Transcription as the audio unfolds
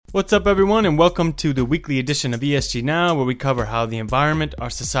What's up, everyone, and welcome to the weekly edition of ESG Now, where we cover how the environment, our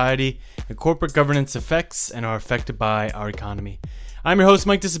society, and corporate governance affects and are affected by our economy. I'm your host,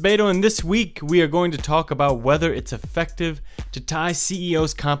 Mike Disabato, and this week we are going to talk about whether it's effective to tie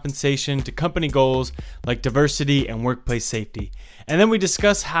CEOs' compensation to company goals like diversity and workplace safety. And then we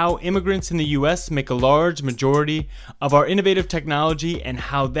discuss how immigrants in the U.S. make a large majority of our innovative technology and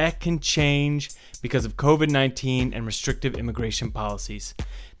how that can change because of COVID-19 and restrictive immigration policies.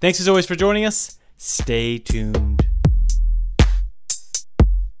 Thanks as always for joining us. Stay tuned.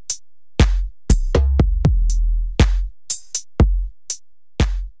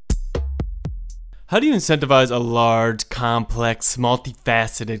 How do you incentivize a large, complex,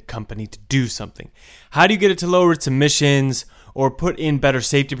 multifaceted company to do something? How do you get it to lower its emissions or put in better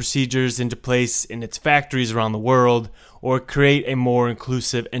safety procedures into place in its factories around the world or create a more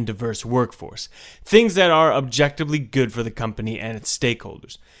inclusive and diverse workforce? Things that are objectively good for the company and its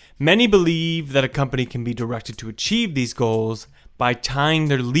stakeholders. Many believe that a company can be directed to achieve these goals by tying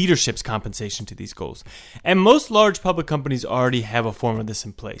their leadership's compensation to these goals. And most large public companies already have a form of this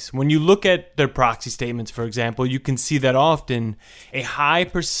in place. When you look at their proxy statements, for example, you can see that often a high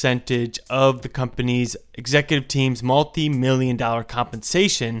percentage of the company's executive team's multi-million-dollar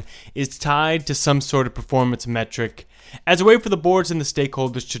compensation is tied to some sort of performance metric as a way for the boards and the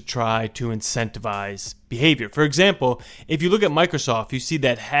stakeholders to try to incentivize behavior. For example, if you look at Microsoft, you see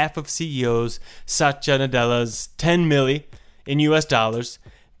that half of CEO's Satya Nadella's $10 million in US dollars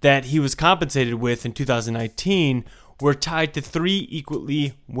that he was compensated with in 2019 were tied to three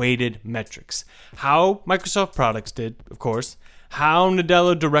equally weighted metrics. How Microsoft products did, of course, how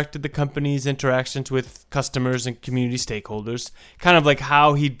Nadella directed the company's interactions with customers and community stakeholders, kind of like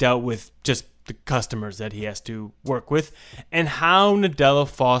how he dealt with just the customers that he has to work with, and how Nadella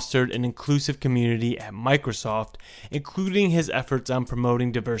fostered an inclusive community at Microsoft, including his efforts on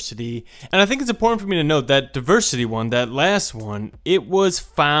promoting diversity. And I think it's important for me to note that diversity one, that last one, it was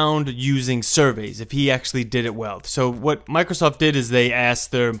found using surveys, if he actually did it well. So what Microsoft did is they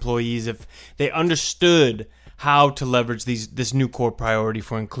asked their employees if they understood how to leverage this new core priority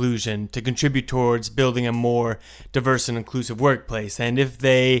for inclusion to contribute towards building a more diverse and inclusive workplace, and if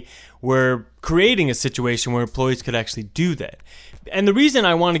they were creating a situation where employees could actually do that. And the reason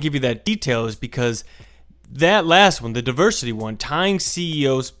I want to give you that detail is because that last one, the diversity one, tying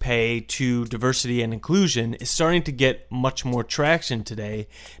CEOs' pay to diversity and inclusion is starting to get much more traction today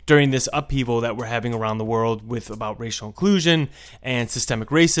during this upheaval that we're having around the world with about racial inclusion and systemic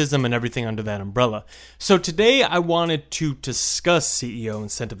racism and everything under that umbrella. So today I wanted to discuss CEO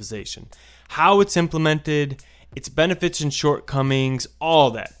incentivization, how it's implemented, its benefits and shortcomings,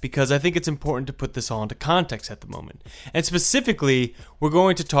 all that, because I think it's important to put this all into context at the moment. And specifically, we're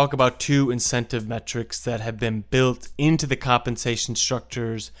going to talk about two incentive metrics that have been built into the compensation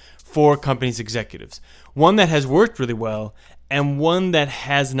structures for companies' executives. One that has worked really well and one that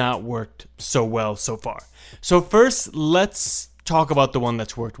has not worked so well so far. So first, let's talk about the one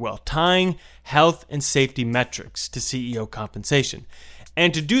that's worked well, tying health and safety metrics to CEO compensation.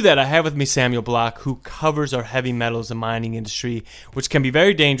 And to do that, I have with me Samuel Block, who covers our heavy metals and mining industry, which can be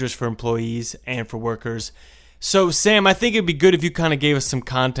very dangerous for employees and for workers. So, Sam, I think it'd be good if you kind of gave us some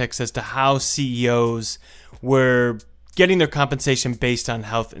context as to how CEOs were getting their compensation based on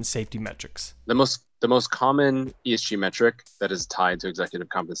health and safety metrics. The most common ESG metric that is tied to executive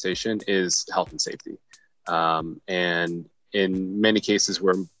compensation is health and safety. And in many cases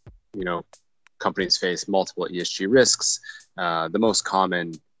where, companies face multiple ESG risks, the most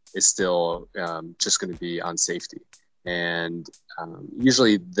common is still just going to be on safety. And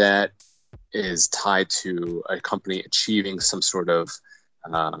usually that is tied to a company achieving some sort of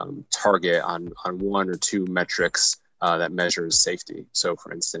target on one or two metrics that measures safety. So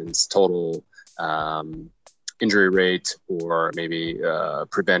for instance, total injury rate, or maybe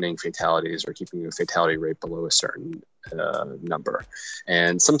preventing fatalities or keeping the fatality rate below a certain number.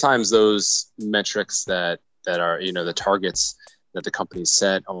 And sometimes those metrics that are, the targets that the company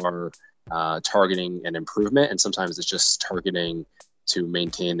set are targeting an improvement, and sometimes it's just targeting to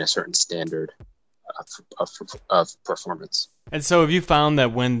maintain a certain standard of performance. And so have you found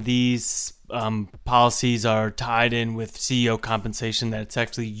that when these policies are tied in with CEO compensation, that it's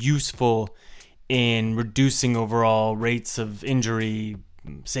actually useful in reducing overall rates of injury,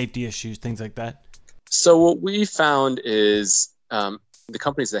 safety issues, things like that? So what we found is the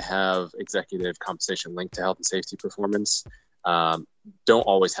companies that have executive compensation linked to health and safety performance don't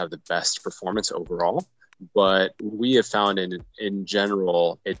always have the best performance overall. But we have found in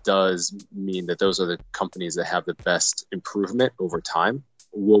general, it does mean that those are the companies that have the best improvement over time.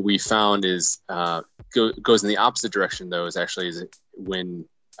 What we found is goes in the opposite direction, though, is when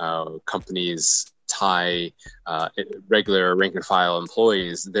companies tie regular rank and file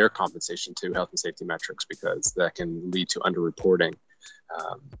employees, their compensation to health and safety metrics, because that can lead to underreporting.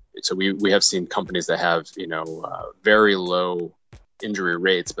 So we have seen companies that have, very low injury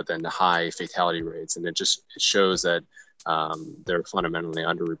rates, but then high fatality rates. And it shows that they're fundamentally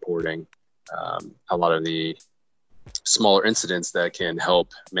underreporting a lot of the smaller incidents that can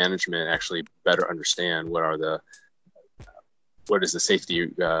help management actually better understand what is the safety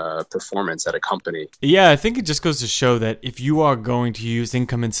performance at a company. Yeah, I think it just goes to show that if you are going to use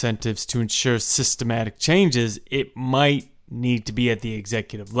income incentives to ensure systematic changes, it might need to be at the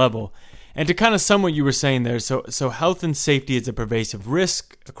executive level. And to kind of sum what you were saying there, so health and safety is a pervasive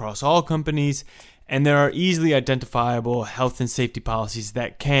risk across all companies, and there are easily identifiable health and safety policies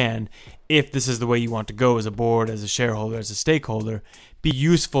that can, if this is the way you want to go as a board, as a shareholder, as a stakeholder, be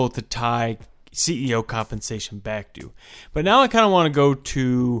useful to tie CEO compensation back to. But now I kind of want to go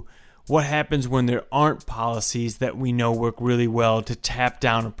to what happens when there aren't policies that we know work really well to tap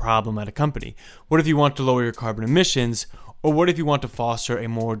down a problem at a company. What if you want to lower your carbon emissions, or what if you want to foster a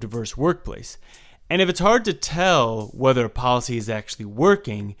more diverse workplace? And if it's hard to tell whether a policy is actually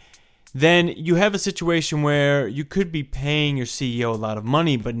working, then you have a situation where you could be paying your CEO a lot of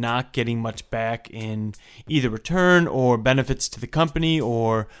money but not getting much back in either return or benefits to the company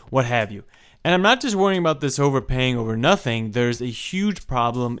or what have you. And I'm not just worrying about this overpaying over nothing. There's a huge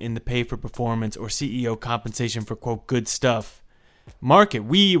problem in the pay for performance or CEO compensation for, quote, good stuff market.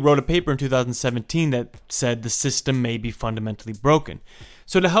 We wrote a paper in 2017 that said the system may be fundamentally broken.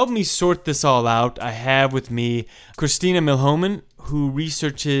 So to help me sort this all out, I have with me Christina Milhomen, who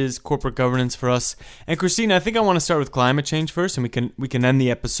researches corporate governance for us. And Christina, I think I want to start with climate change first, and we can end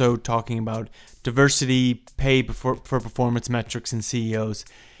the episode talking about diversity, pay for performance metrics, and CEOs.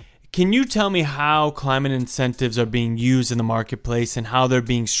 Can you tell me how climate incentives are being used in the marketplace and how they're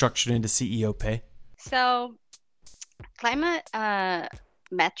being structured into CEO pay? So climate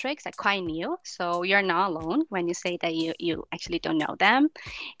metrics are quite new, so you're not alone when you say that you actually don't know them,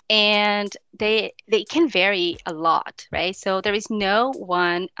 and they can vary a lot, right? So there is no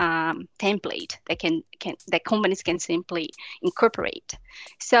one template that companies can simply incorporate.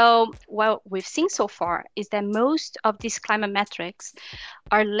 So what we've seen so far is that most of these climate metrics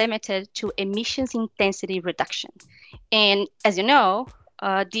are limited to emissions intensity reduction, and as you know,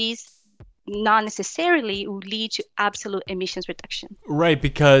 these not necessarily will lead to absolute emissions reduction. Right,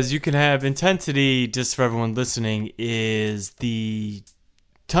 because you can have intensity, just for everyone listening, is the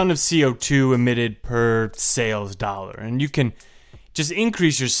ton of CO2 emitted per sales dollar. And you can just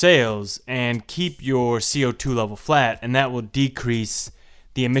increase your sales and keep your CO2 level flat, and that will decrease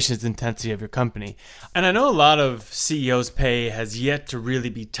the emissions intensity of your company. And I know a lot of CEOs' pay has yet to really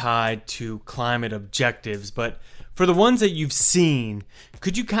be tied to climate objectives, but for the ones that you've seen,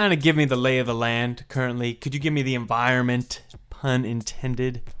 could you kind of give me the lay of the land currently? Could you give me the environment, pun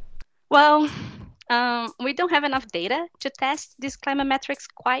intended? Well, we don't have enough data to test these climate metrics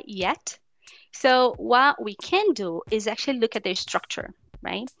quite yet. So what we can do is actually look at their structure,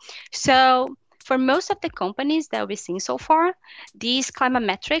 right? So for most of the companies that we've seen so far, these climate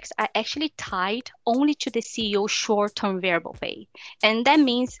metrics are actually tied only to the CEO's short-term variable pay. And that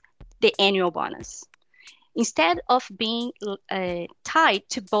means the annual bonus, instead of being tied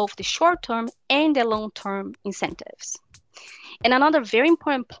to both the short-term and the long-term incentives. And another very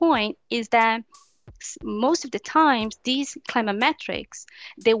important point is that most of the times, these climate metrics,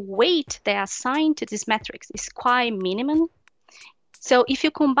 the weight they are assigned to these metrics is quite minimum. So if you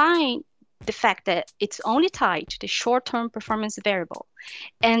combine the fact that it's only tied to the short-term performance variable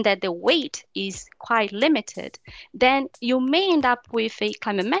and that the weight is quite limited, then you may end up with a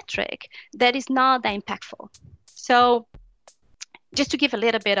climate metric that is not that impactful. So just to give a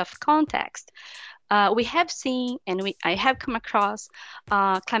little bit of context, we have seen and I have come across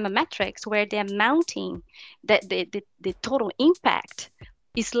climate metrics where the amounting, the total impact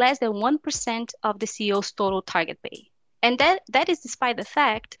is less than 1% of the CEO's total target pay. And that is despite the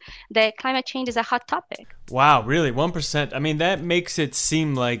fact that climate change is a hot topic. Wow, really? 1%? I mean, that makes it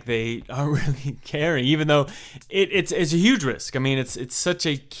seem like they aren't really caring, even though it's a huge risk. I mean, it's such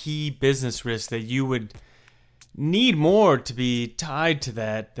a key business risk that you would need more to be tied to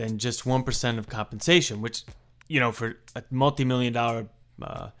that than just 1% of compensation, which, for a multi-million-dollar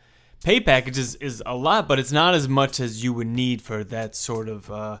pay package is a lot, but it's not as much as you would need for that sort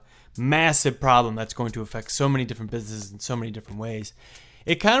of massive problem that's going to affect so many different businesses in so many different ways.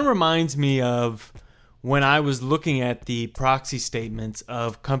 It kind of reminds me of when I was looking at the proxy statements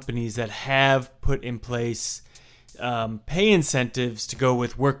of companies that have put in place pay incentives to go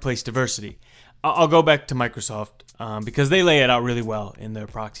with workplace diversity. I'll go back to Microsoft. because they lay it out really well in their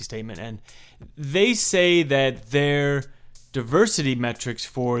proxy statement. And they say that their diversity metrics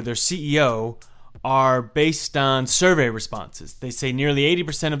for their CEO are based on survey responses. They say nearly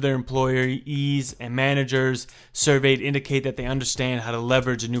 80% of their employees and managers surveyed indicate that they understand how to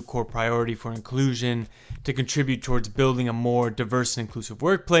leverage a new core priority for inclusion to contribute towards building a more diverse and inclusive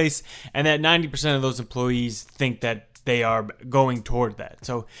workplace, and that 90% of those employees think that they are going toward that.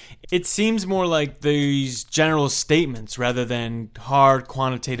 So it seems more like these general statements rather than hard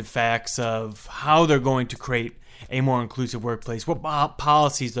quantitative facts of how they're going to create a more inclusive workplace, what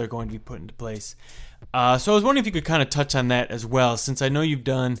policies they're going to be put into place. So I was wondering if you could kind of touch on that as well, since I know you've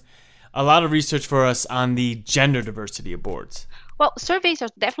done a lot of research for us on the gender diversity of boards. Well, surveys are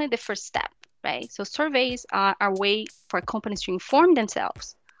definitely the first step, right? So surveys are a way for companies to inform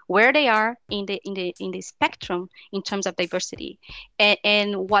themselves where they are in the spectrum in terms of diversity,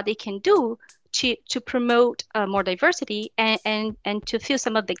 and what they can do to promote more diversity and to fill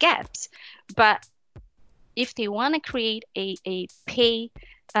some of the gaps. But if they want to create a pay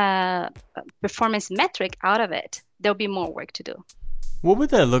performance metric out of it, there'll be more work to do. What would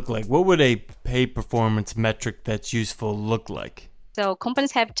that look like? What would a pay performance metric that's useful look like? So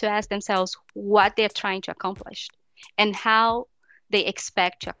companies have to ask themselves what they're trying to accomplish and how they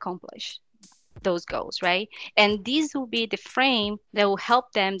expect to accomplish those goals, right? And these will be the frame that will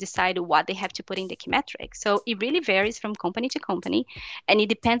help them decide what they have to put in the key metrics. So it really varies from company to company, and it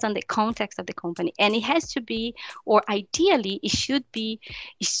depends on the context of the company. And it has to be, or ideally, it should be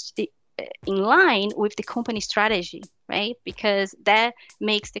in line with the company strategy, right? Because that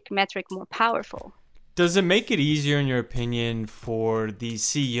makes the key metric more powerful. Does it make it easier, in your opinion, for these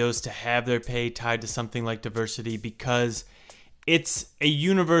CEOs to have their pay tied to something like diversity because it's a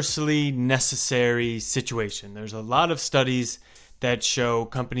universally necessary situation? There's a lot of studies that show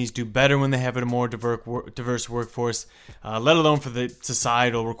companies do better when they have a more diverse workforce, let alone for the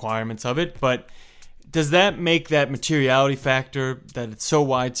societal requirements of it. But does that make that materiality factor, that it's so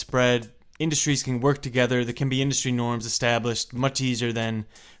widespread, industries can work together, there can be industry norms established much easier than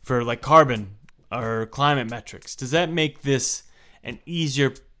for like carbon or climate metrics? Does that make this an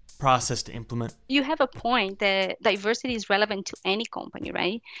easier process to implement? You have a point that diversity is relevant to any company,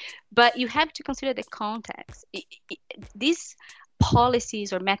 right? But you have to consider the context. These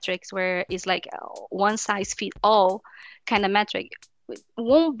policies or metrics where it's like one size fits all kind of metric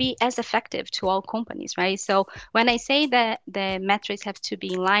won't be as effective to all companies, right? So when I say that the metrics have to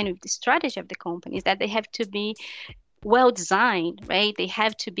be in line with the strategy of the companies, that they have to be well designed, right? They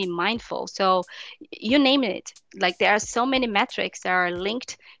have to be mindful. So you name it, like there are so many metrics that are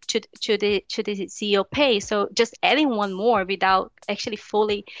linked to the CEO pay. So just adding one more without actually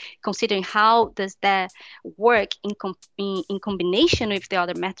fully considering how does that work in combination with the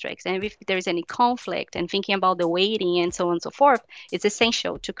other metrics, and if there is any conflict, and thinking about the weighting and so on and so forth, it's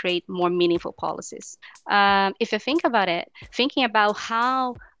essential to create more meaningful policies. If you think about it, thinking about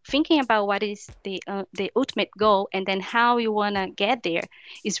what is the ultimate goal and then how you want to get there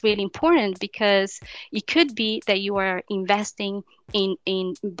is really important, because it could be that you are investing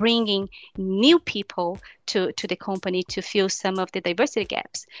in bringing new people to the company to fill some of the diversity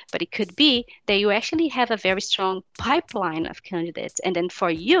gaps. But it could be that you actually have a very strong pipeline of candidates. And then for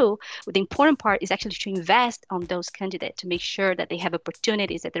you, the important part is actually to invest on those candidates to make sure that they have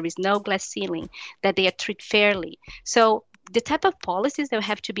opportunities, that there is no glass ceiling, that they are treated fairly. So the type of policies that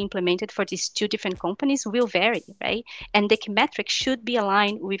have to be implemented for these two different companies will vary, right? And the key metric should be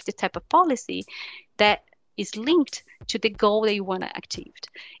aligned with the type of policy that is linked to the goal that you want to achieve.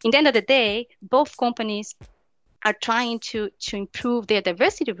 In the end of the day, both companies are trying to improve their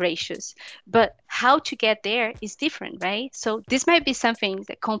diversity ratios, but how to get there is different, right? So this might be something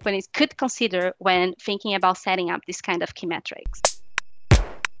that companies could consider when thinking about setting up this kind of key metrics.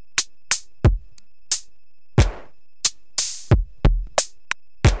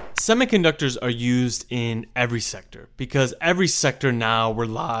 Semiconductors are used in every sector because every sector now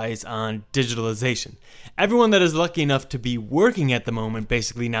relies on digitalization. Everyone that is lucky enough to be working at the moment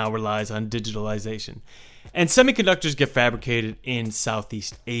basically now relies on digitalization. And semiconductors get fabricated in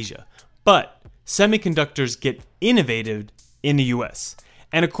Southeast Asia. But semiconductors get innovated in the US.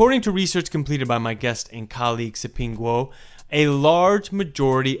 And according to research completed by my guest and colleague Siping Guo, a large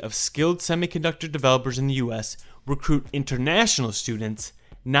majority of skilled semiconductor developers in the US recruit international students,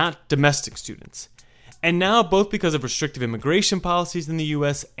 not domestic students. And now, both because of restrictive immigration policies in the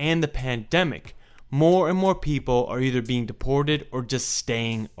US and the pandemic, more and more people are either being deported or just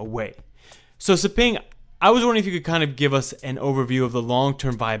staying away. So Siping, I was wondering if you could kind of give us an overview of the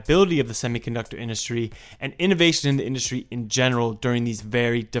long-term viability of the semiconductor industry and innovation in the industry in general during these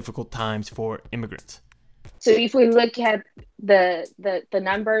very difficult times for immigrants. So if we look at the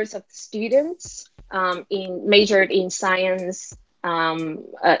numbers of students majored in science,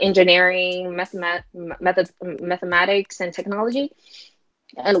 engineering, mathematics, and technology,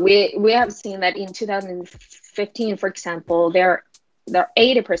 and we have seen that in 2015, for example, there are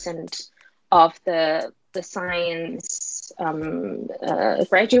 80% of the science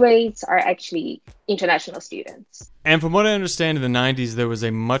graduates are actually international students. And from what I understand, in the 90s, there was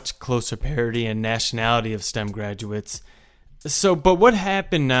a much closer parity in nationality of STEM graduates. So, but what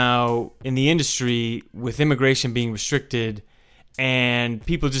happened now in the industry with immigration being restricted and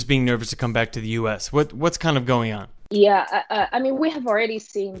people just being nervous to come back to the U.S.? What's kind of going on? Yeah, I mean, we have already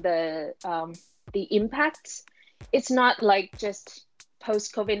seen the impact. It's not like just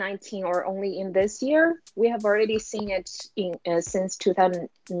post COVID-19 or only in this year. We have already seen it since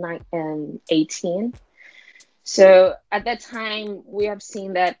 2018. So at that time, we have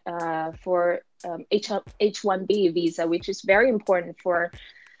seen that for H-1B visa, which is very important for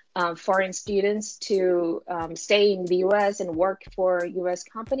foreign students to stay in the US and work for US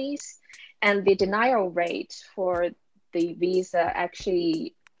companies. And the denial rate for the visa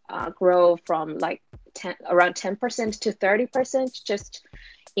actually grow from like around 10% to 30% just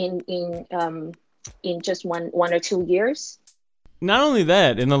in just one or 2 years. Not only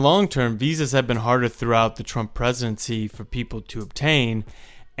that, in the long term, visas have been harder throughout the Trump presidency for people to obtain.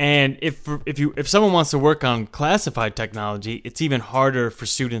 And if someone wants to work on classified technology, it's even harder for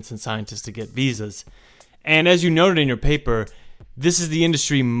students and scientists to get visas. And as you noted in your paper, this is the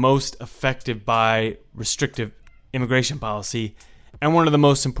industry most affected by restrictive immigration policy and one of the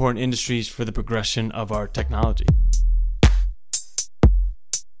most important industries for the progression of our technology.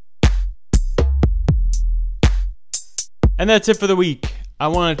 And that's it for the week. I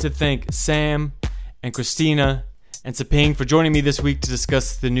wanted to thank Sam and Christina and Tseping for joining me this week to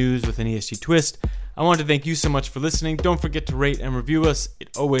discuss the news with an ESG twist. I want to thank you so much for listening. Don't forget to rate and review us. It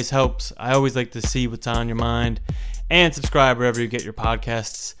always helps. I always like to see what's on your mind. And subscribe wherever you get your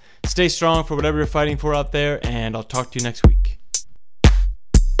podcasts. Stay strong for whatever you're fighting for out there, and I'll talk to you next week.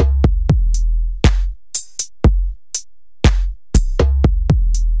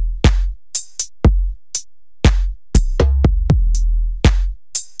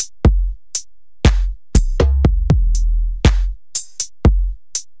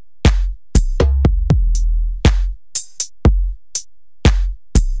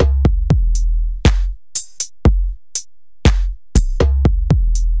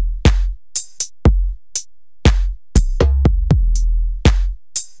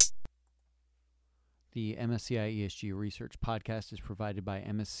 The MSCI ESG Research podcast is provided by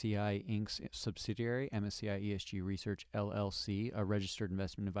MSCI Inc.'s subsidiary, MSCI ESG Research LLC, a registered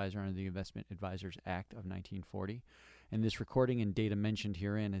investment advisor under the Investment Advisors Act of 1940. And this recording and data mentioned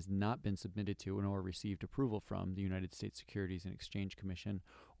herein has not been submitted to nor received approval from the United States Securities and Exchange Commission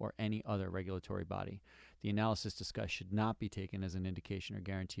or any other regulatory body. The analysis discussed should not be taken as an indication or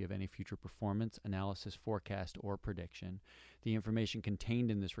guarantee of any future performance, analysis, forecast, or prediction. The information contained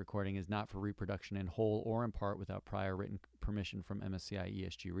in this recording is not for reproduction in whole or in part without prior written permission from MSCI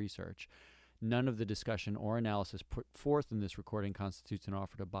ESG Research. None of the discussion or analysis put forth in this recording constitutes an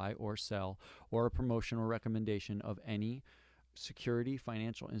offer to buy or sell or a promotion or recommendation of any security,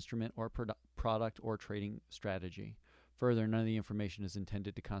 financial instrument, or product or trading strategy. Further, none of the information is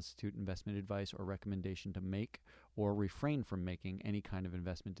intended to constitute investment advice or recommendation to make or refrain from making any kind of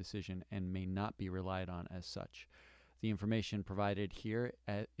investment decision and may not be relied on as such. The information provided here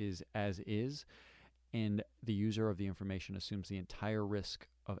is as is, and the user of the information assumes the entire risk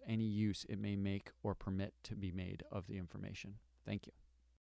of any use it may make or permit to be made of the information. Thank you.